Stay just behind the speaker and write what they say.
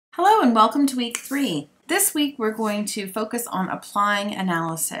Hello and welcome to week 3. This week we're going to focus on applying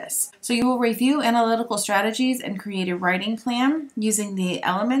analysis. So you will review analytical strategies and create a writing plan using the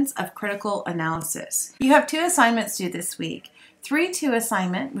elements of critical analysis. You have 2 assignments due this week. 3-2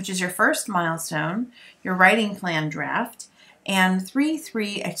 assignment, which is your first milestone, your writing plan draft, and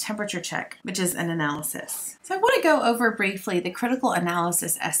 3-3 a temperature check, which is an analysis. So I want to go over briefly the critical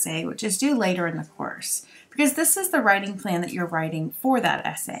analysis essay, which is due later in the course, because this is the writing plan that you're writing for that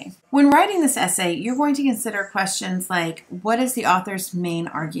essay. When writing this essay, you're going to consider questions like, what is the author's main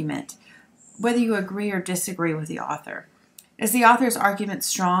argument? Whether you agree or disagree with the author. Is the author's argument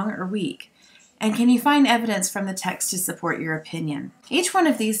strong or weak? And can you find evidence from the text to support your opinion? Each one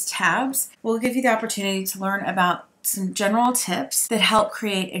of these tabs will give you the opportunity to learn about some general tips that help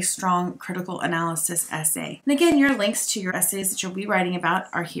create a strong critical analysis essay. And again, your links to your essays that you'll be writing about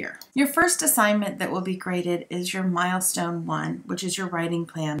are here. Your first assignment that will be graded is your milestone 1, which is your writing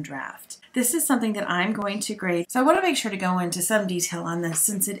plan draft. This is something that I'm going to grade, so I want to make sure to go into some detail on this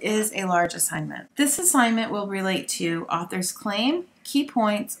since it is a large assignment. This assignment will relate to author's claim, key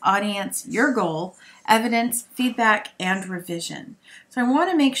points, audience, your goal, evidence, feedback, and revision. So I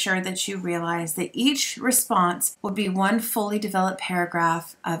want to make sure that you realize that each response will be one fully developed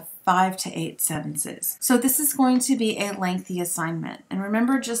paragraph of 5 to 8 sentences. So this is going to be a lengthy assignment. And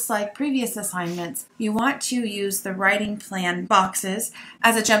remember, just like previous assignments, you want to use the writing plan boxes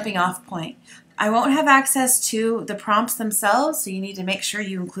as a jumping off point. I won't have access to the prompts themselves, so you need to make sure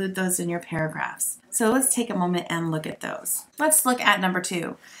you include those in your paragraphs. So let's take a moment and look at those. Let's look at number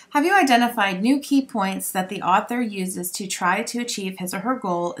 2. Have you identified new key points that the author uses to try to achieve his or her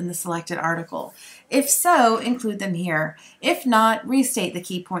goal in the selected article? If so, include them here. If not, restate the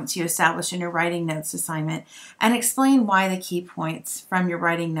key points you established in your writing notes assignment and explain why the key points from your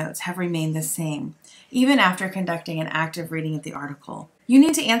writing notes have remained the same, even after conducting an active reading of the article. You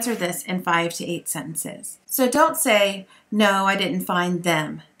need to answer this in 5 to 8 sentences. So don't say, no, I didn't find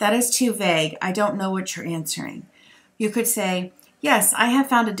them. That is too vague. I don't know what you're answering. You could say, yes, I have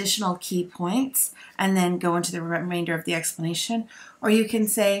found additional key points, and then go into the remainder of the explanation. Or you can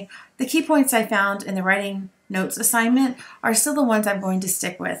say, the key points I found in the writing notes assignment are still the ones I'm going to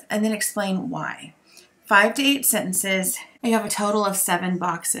stick with, and then explain why. 5 to 8 sentences, and you have a total of 7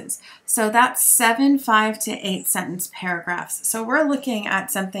 boxes. So that's 7 5 to 8 sentence paragraphs. So we're looking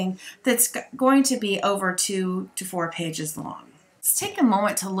at something that's going to be over 2 to 4 pages long. Let's take a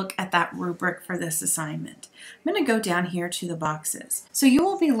moment to look at that rubric for this assignment. I'm going to go down here to the boxes. So you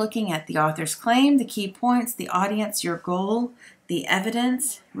will be looking at the author's claim, the key points, the audience, your goal, the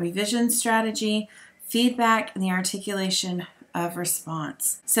evidence, revision strategy, feedback, and the articulation of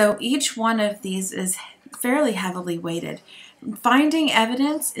response. So each one of these is fairly heavily weighted. Finding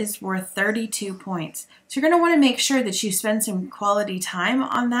evidence is worth 32 points. So you're going to want to make sure that you spend some quality time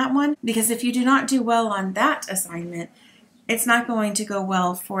on that one, because if you do not do well on that assignment, it's not going to go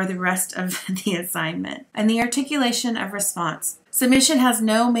well for the rest of the assignment. And the articulation of response. Submission has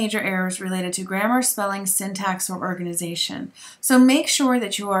no major errors related to grammar, spelling, syntax, or organization. So make sure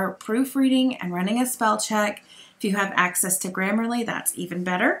that you are proofreading and running a spell check. If you have access to Grammarly, that's even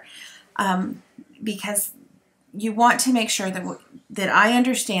better, because you want to make sure that I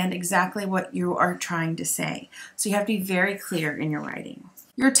understand exactly what you are trying to say. So you have to be very clear in your writing.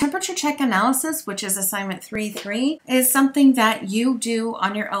 Your temperature check analysis, which is assignment 3-3, is something that you do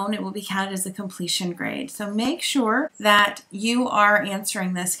on your own. It will be counted as a completion grade. So make sure that you are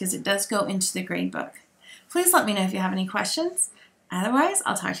answering this because it does go into the grade book. Please let me know if you have any questions. Otherwise,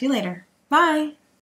 I'll talk to you later. Bye.